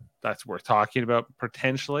 then that's worth talking about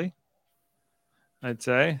potentially. I'd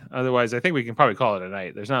say. Otherwise, I think we can probably call it a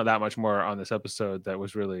night. There's not that much more on this episode that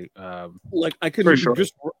was really like I could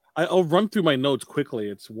I'll run through my notes quickly.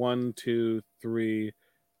 It's 1, 2, 3,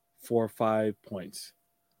 4, 5 points.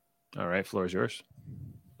 All right, floor is yours.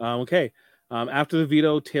 Okay. After the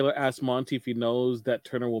veto, Taylor asks Monty if he knows that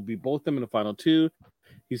Turner will beat both of them in the final two.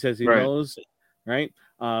 He says he knows, right?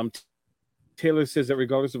 Taylor says that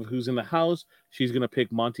regardless of who's in the house, she's going to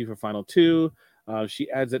pick Monty for final two. She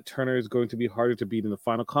adds that Turner is going to be harder to beat in the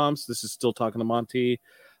final comps. This is still talking to Monty.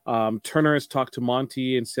 Turner has talked to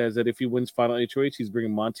Monty and says that if he wins final HOH, he's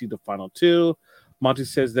bringing Monty to final two. Monty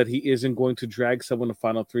says that he isn't going to drag someone to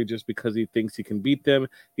final three just because he thinks he can beat them.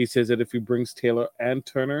 He says that if he brings Taylor and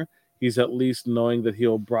Turner, he's at least knowing that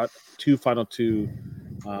he'll brought to final two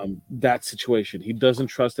that situation. He doesn't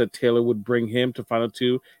trust that Taylor would bring him to final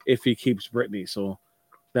two if he keeps Brittany. So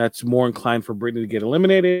that's more inclined for Brittany to get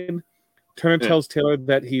eliminated. Turner tells Taylor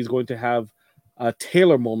that he's going to have a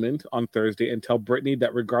Taylor moment on Thursday and tell Brittany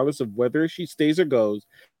that regardless of whether she stays or goes,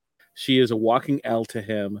 she is a walking L to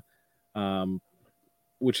him,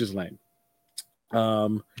 which is lame.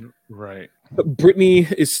 Right. Brittany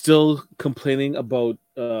is still complaining about,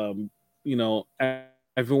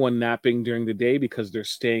 everyone napping during the day because they're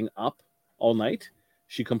staying up all night.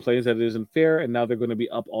 She complains that it isn't fair, and now they're going to be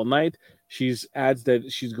up all night. She adds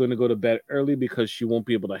that she's going to go to bed early because she won't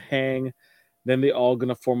be able to hang. Then they all going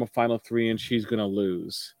to form a final three, and she's going to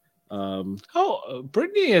lose.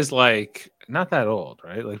 Brittany is like not that old,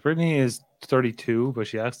 right? Like Brittany is 32, but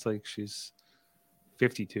she acts like she's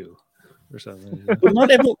 52 or something. but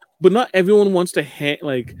not everyone wants to hang.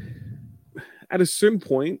 Like at a certain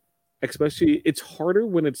point, especially, it's harder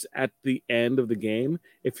when it's at the end of the game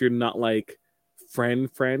if you're not like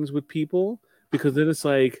friends with people, because then it's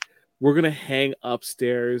like we're gonna hang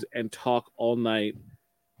upstairs and talk all night,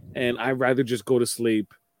 and I'd rather just go to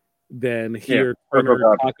sleep than hear Turner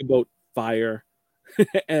talk about fire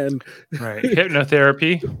and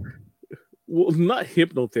hypnotherapy. Well, not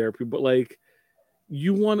hypnotherapy, but like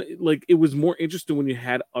you want, like it was more interesting when you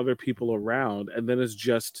had other people around, and then it's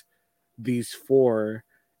just these four.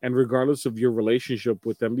 And regardless of your relationship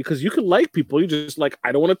with them, because you can like people, you just like,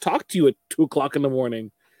 I don't want to talk to you at 2:00 in the morning.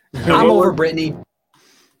 I'm over Brittany.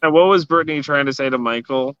 And what was Brittany trying to say to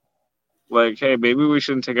Michael? Like, hey, maybe we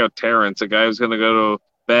shouldn't take out Terrence, a guy who's going to go to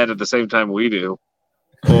bed at the same time we do.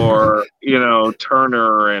 Or,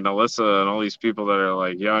 Turner and Alyssa and all these people that are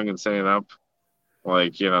like young and staying up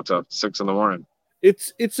like, till 6 in the morning.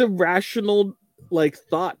 It's a rational like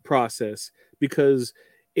thought process, because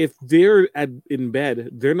if they're in bed,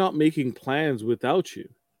 they're not making plans without you.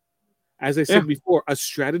 As I said before, a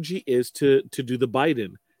strategy is to do the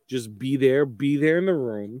Biden. Just be there in the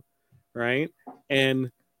room, right?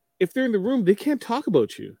 And if they're in the room, they can't talk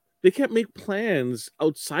about you. They can't make plans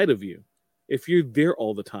outside of you if you're there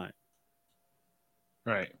all the time.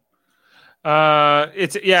 Right.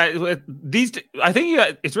 It's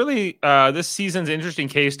really this season's interesting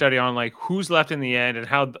case study on like who's left in the end and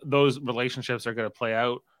how those relationships are going to play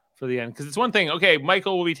out for the end. Because it's one thing, okay,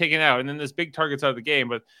 Michael will be taken out and then this big target's out of the game,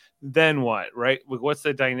 but then what, right? What's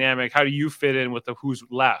the dynamic? How do you fit in with the who's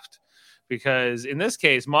left? Because in this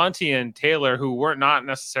case, Monty and Taylor, who were not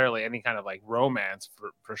necessarily any kind of like romance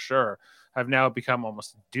for sure, have now become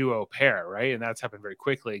almost a duo pair, right? And that's happened very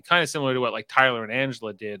quickly, kind of similar to what like Tyler and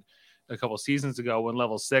Angela did a couple seasons ago when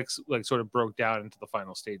level 6 like sort of broke down into the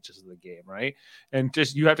final stages of the game, right? And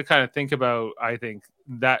just you have to kind of think about, I think,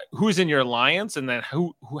 that who's in your alliance, and then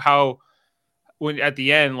how when at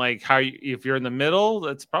the end, like if you're in the middle,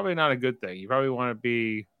 that's probably not a good thing. You probably want to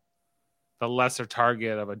be the lesser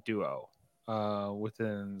target of a duo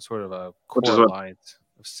within sort of a core alliance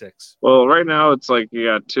of 6. Well, right now it's like you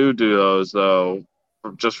got 2 duos though,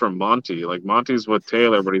 just from Monty. Like Monty's with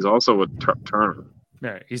Taylor, but he's also with Turner.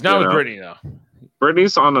 Yeah, he's not with Brittany though.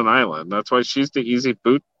 Brittany's on an island. That's why she's the easy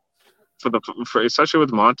boot for especially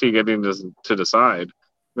with Monty getting to decide.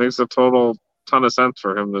 Makes a total ton of sense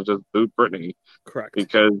for him to just boot Brittany. Correct.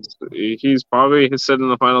 Because he's probably sitting in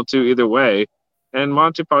the final 2 either way, and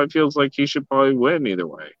Monty probably feels like he should probably win either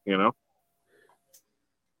way.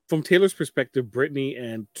 From Taylor's perspective, Brittany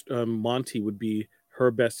and Monty would be her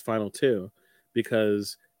best final 2,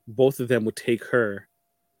 because both of them would take her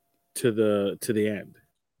to the end.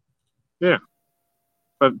 Yeah,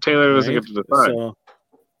 but Taylor doesn't get to decide. So,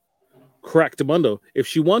 correct, Amundo. If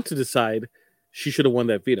she wants to decide, she should have won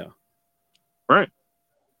that veto. Right.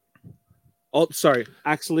 Oh, sorry.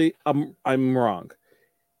 Actually, I'm wrong.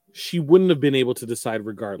 She wouldn't have been able to decide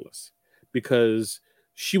regardless, because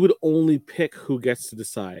she would only pick who gets to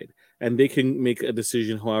decide, and they can make a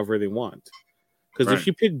decision however they want. Because if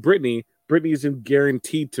she picked Brittany isn't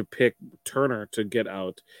guaranteed to pick Turner to get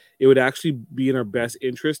out. It would actually be in her best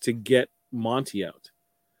interest to get Monty out.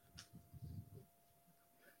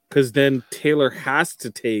 Because then Taylor has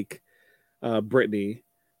to take Brittany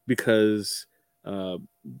because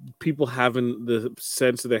people having the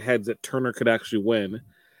sense of their heads that Turner could actually win,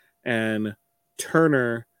 and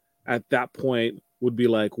Turner at that point would be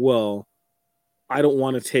like, well, I don't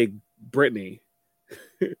want to take Brittany,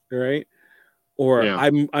 right? Or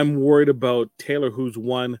I'm worried about Taylor, who's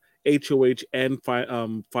won HOH and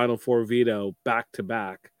Final Four veto back to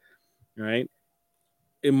back, right?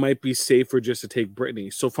 It might be safer just to take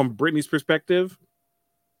Brittany. So from Brittany's perspective,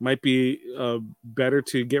 might be better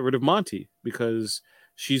to get rid of Monty because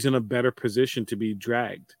she's in a better position to be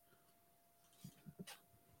dragged.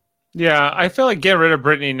 Yeah, I feel like getting rid of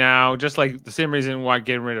Brittany now, just like the same reason why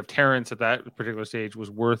getting rid of Terrence at that particular stage was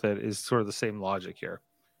worth it, is sort of the same logic here.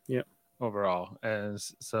 Yeah. Overall, and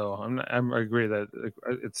so I agree that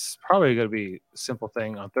it's probably going to be a simple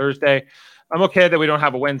thing on Thursday. I'm okay that we don't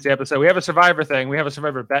have a Wednesday episode. We have a Survivor thing. We have a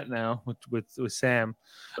Survivor bet now with Sam.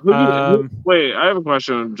 Wait, I have a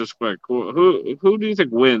question just quick. Who do you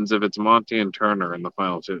think wins if it's Monty and Turner in the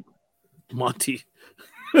final two? Monty,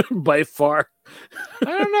 by far. I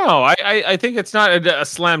don't know. I think it's not a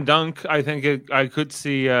slam dunk. I think I could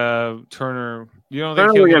see Turner. You don't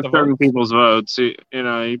think he'll get certain people's votes? He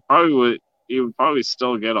would probably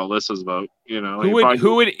still get Alyssa's vote.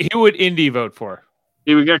 Who would Indy vote for?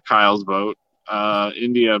 He would get Kyle's vote.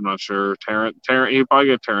 Indy, I'm not sure. Terrence, he'd probably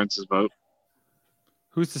get Terrence's vote.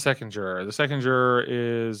 Who's the second juror? The second juror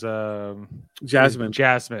is Jasmine.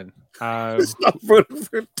 Jasmine. Stop voting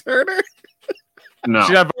for Turner. No,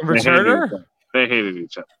 she's not voting for Turner. They hated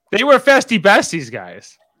each other. They were festy besties,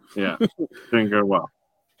 guys. Yeah, didn't go well.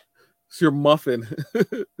 It's your muffin.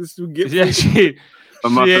 He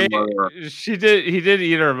did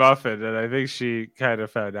eat her muffin, and I think she kind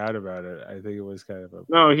of found out about it. I think it was kind of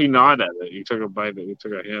No, he gnawed at it. He took a bite. He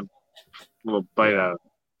took a little bite out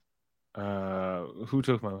of it. Who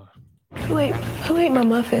took my Who ate my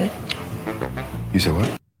muffin? You said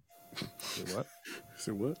what?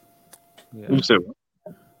 Say what? Yeah. You said what?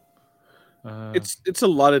 It's a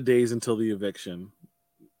lot of days until the eviction,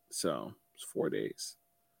 so it's 4 days.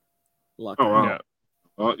 Oh wow. Yeah.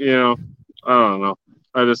 Well, I don't know.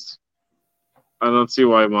 I don't see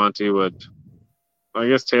why Monty would. I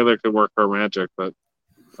guess Taylor could work her magic, but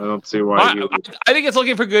I don't see why. I think it's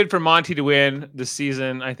looking for good for Monty to win this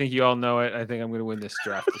season. I think you all know it. I think I'm going to win this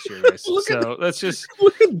draft this year, guys. So let's just.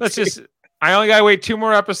 I only got to wait 2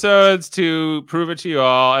 more episodes to prove it to you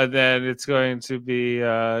all, and then it's going to be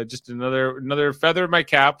just another feather in my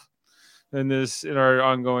cap in our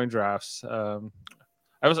ongoing drafts.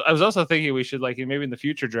 I was also thinking we should maybe in the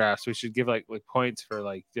future drafts we should give like points for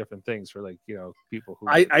like different things for people who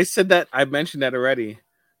I said that I mentioned that already.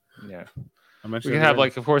 Yeah. We could have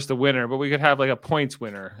of course the winner, but we could have a points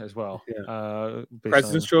winner as well. Yeah.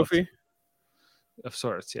 President's Trophy? Of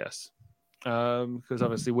sorts, yes. Because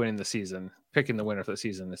obviously winning the season, picking the winner for the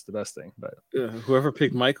season is the best thing. But whoever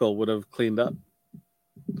picked Michael would have cleaned up.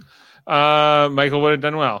 Michael would have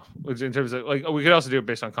done well in terms of we could also do it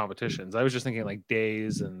based on competitions. I was just thinking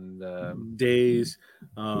days and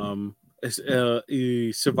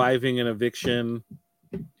surviving an eviction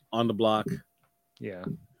on the block. Yeah.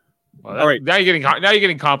 Well, all right. Now you're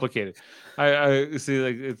getting complicated. I see.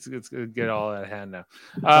 It's gonna get all out of hand now.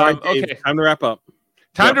 All right, Dave, okay. Time to wrap up.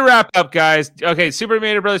 To wrap up, guys. Okay, Super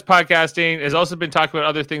Mario Brothers Podcasting has also been talking about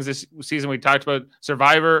other things this season. We talked about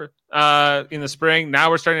Survivor in the spring. Now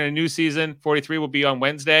we're starting a new season. 43 will be on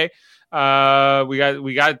Wednesday. We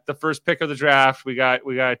got the first pick of the draft. We got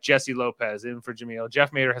Jesse Lopez in for Jamil.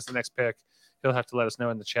 Jeff Mader has the next pick. He'll have to let us know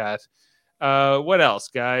in the chat. What else,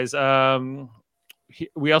 guys?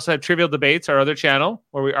 We also have Trivial Debates, our other channel,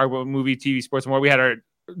 where we are movie, TV, sports, and more. We had our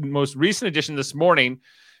most recent edition this morning.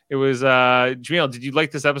 It was Jamil. Did you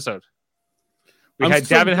like this episode? We had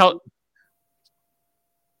Davin Hell.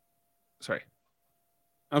 Sorry,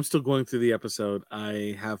 I'm still going through the episode.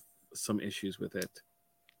 I have some issues with it.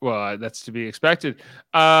 Well, that's to be expected.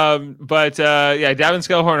 Davin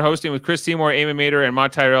Skellhorn hosting with Chris Seymour, Eamon Mader, and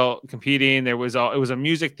Mont Tyrell competing. It was a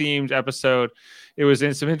music themed episode. It was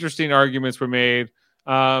some interesting arguments were made.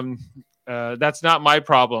 That's not my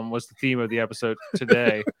problem was the theme of the episode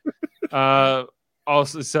today.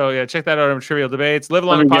 Also, check that out on Trivial Debates. Live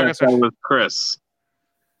Along the Podcast with Chris.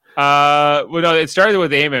 It started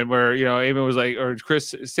with Eamon, where Eamon was like, or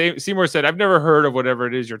Chris Seymour said, "I've never heard of whatever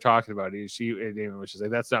it is you're talking about." Eamon was just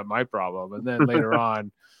like, "That's not my problem." And then later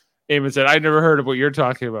on, Eamon said, "I never heard of what you're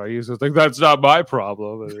talking about." He was like, "That's not my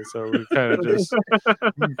problem." And so we kind of just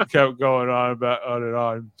kept going on and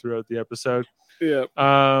on throughout the episode. Yeah.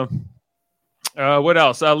 What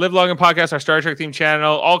else? Live Long and Podcast, our Star Trek themed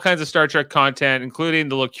channel. All kinds of Star Trek content, including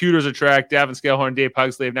the Locutors of Trek. Davin Scalehorn, Dave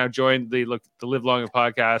Pugsley have now joined the Live Long and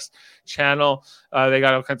Podcast channel. They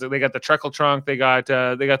got all kinds of. They got the Treckle Trunk. They got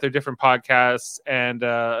their different podcasts and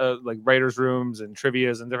like writers' rooms and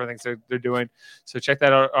trivias and different things they're doing. So check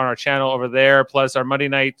that out on our channel over there. Plus our Monday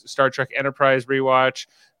night Star Trek Enterprise rewatch,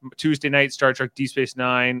 Tuesday night Star Trek Deep Space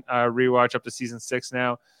Nine rewatch up to season 6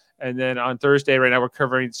 now. And then on Thursday, right now, we're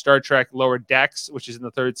covering Star Trek Lower Decks, which is in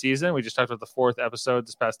the 3rd season. We just talked about the 4th episode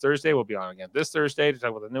this past Thursday. We'll be on again this Thursday to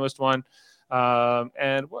talk about the newest one.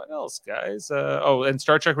 And what else, guys? And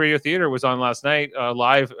Star Trek Radio Theater was on last night,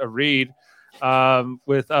 live read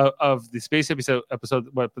with of the space episode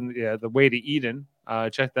The Way to Eden.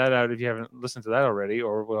 Check that out if you haven't listened to that already,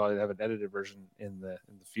 or we'll have an edited version in the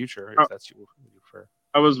future if that's you prefer.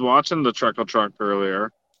 I was watching the Treckle Trunk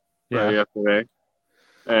earlier, yesterday.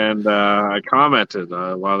 And I commented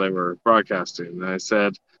while they were broadcasting. And I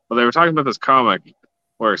said, well, they were talking about this comic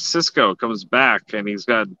where Cisco comes back and he's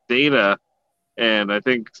got Data and I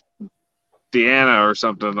think Deanna or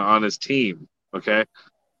something on his team. Okay.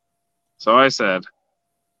 So I said,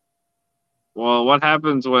 well, what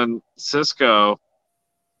happens when Cisco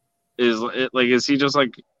is he just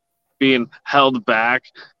like being held back,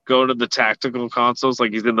 going to the tactical consoles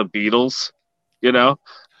like he's in the Beatles, you know?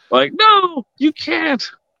 Like, no, you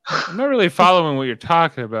can't. I'm not really following what you're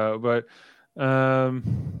talking about, but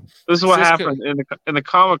this is what happened in the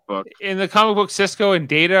comic book. In the comic book, Cisco and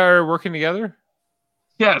Data are working together?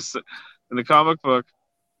 Yes. In the comic book,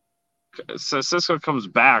 Cisco comes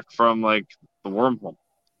back from like the wormhole.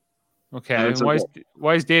 Okay. And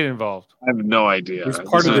why is Data involved? I have no idea. He's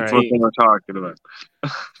part of the what they were talking about.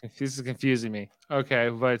 This is confusing me. Okay,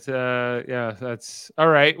 but that's all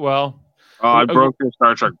right. Well, I broke your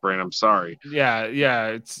Star Trek brain. I'm sorry. Yeah,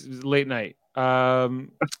 it's late night.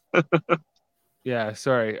 Yeah,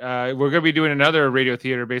 sorry. We're going to be doing another radio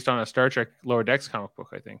theater based on a Star Trek Lower Decks comic book,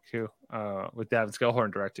 I think, too, with Davin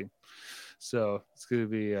Scalehorn directing. So it's going to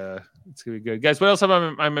be good, guys. What else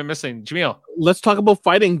am I missing, Jamil? Let's talk about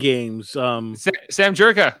fighting games. Sam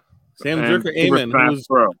Jerka, Eamon, who's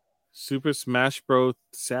Super Smash Bros.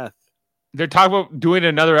 Seth. They're talking about doing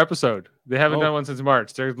another episode. They haven't done one since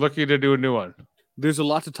March. They're looking to do a new one. There's a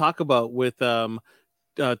lot to talk about with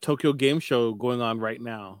Tokyo Game Show going on right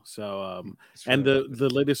now. So and the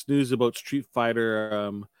latest news about Street Fighter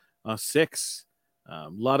 6. A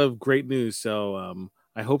lot of great news. So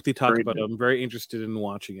I hope they talk about it. I'm very interested in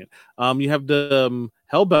watching it. You have the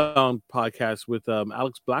Hellbound podcast with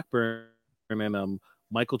Alex Blackburn and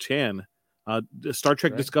Michael Chan. Star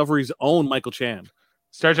Trek Discovery's own Michael Chan.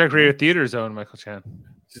 Star Trek Radio Theater's own Michael Chan.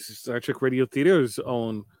 Star Trek Radio Theater's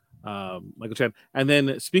own Michael Chan. And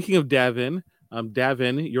then speaking of Davin,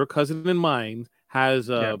 your cousin and mine has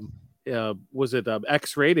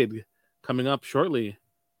X-Rated coming up shortly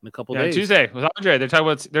in a couple days. Tuesday with Andre.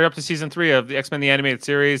 They're up to season 3 of the X-Men the Animated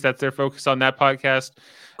Series. That's their focus on that podcast.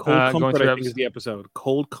 Cold Comfort, I think, is the episode.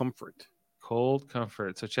 Cold Comfort.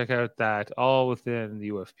 So check out that, all within the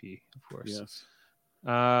UFP, of course. Yes.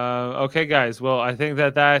 Okay, guys. Well, I think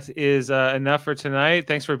that is enough for tonight.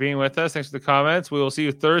 Thanks for being with us. Thanks for the comments. We will see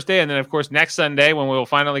you Thursday, and then of course next Sunday when we will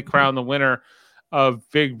finally crown the winner of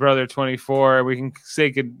Big Brother 24. We can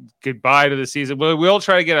say goodbye to the season. We'll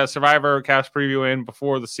try to get a Survivor cast preview in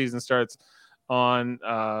before the season starts on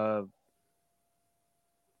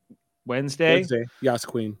Wednesday. Yes,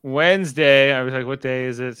 Queen. Wednesday. I was like, what day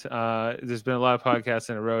is it? There's been a lot of podcasts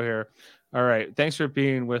in a row here. All right. Thanks for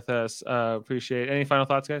being with us. Appreciate it. Any final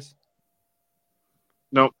thoughts, guys?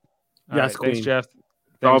 Nope. Yes, Queen. Thanks, Jeff.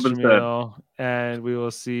 Thanks, Jamil. And we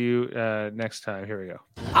will see you next time. Here we go.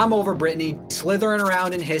 I'm over Brittany, slithering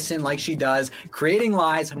around and hissing like she does, creating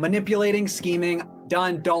lies, manipulating, scheming.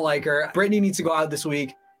 Done. Don't like her. Brittany needs to go out this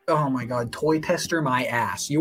week. Oh my God. Toy tester my ass.